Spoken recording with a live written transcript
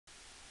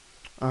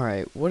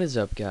Alright, what is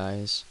up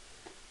guys?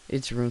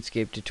 It's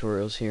Runescape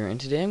Tutorials here, and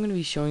today I'm going to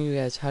be showing you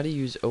guys how to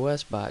use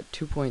OsBot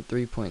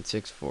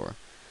 2.3.64.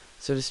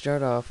 So to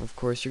start off, of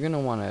course, you're going to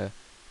want to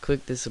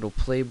click this little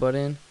play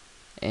button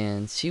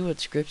and see what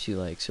scripts you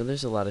like. So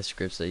there's a lot of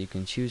scripts that you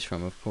can choose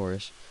from, of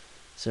course.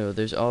 So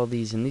there's all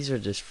these, and these are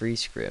just free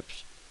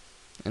scripts.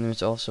 And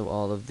there's also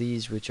all of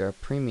these, which are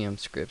premium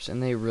scripts,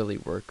 and they really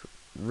work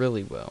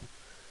really well.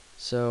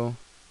 So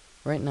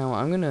right now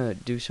I'm gonna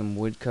do some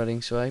wood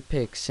cutting, so I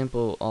pick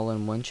Simple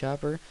All-in-One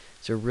Chopper.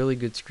 It's a really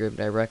good script.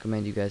 I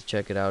recommend you guys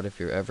check it out if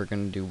you're ever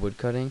gonna do wood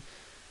cutting.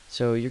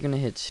 So you're gonna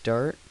hit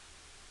start,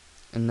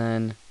 and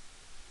then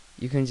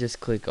you can just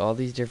click all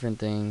these different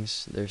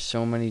things. There's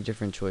so many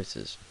different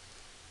choices,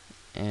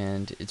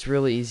 and it's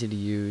really easy to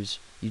use.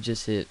 You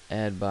just hit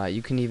add bot.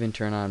 You can even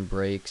turn on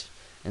brakes,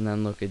 and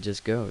then look, it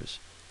just goes.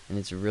 And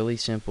it's really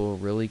simple,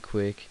 really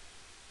quick,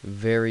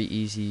 very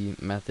easy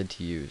method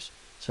to use.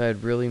 So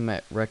I'd really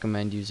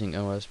recommend using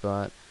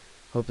OsBot.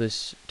 Hope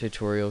this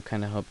tutorial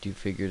kind of helped you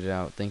figure it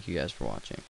out. Thank you guys for watching.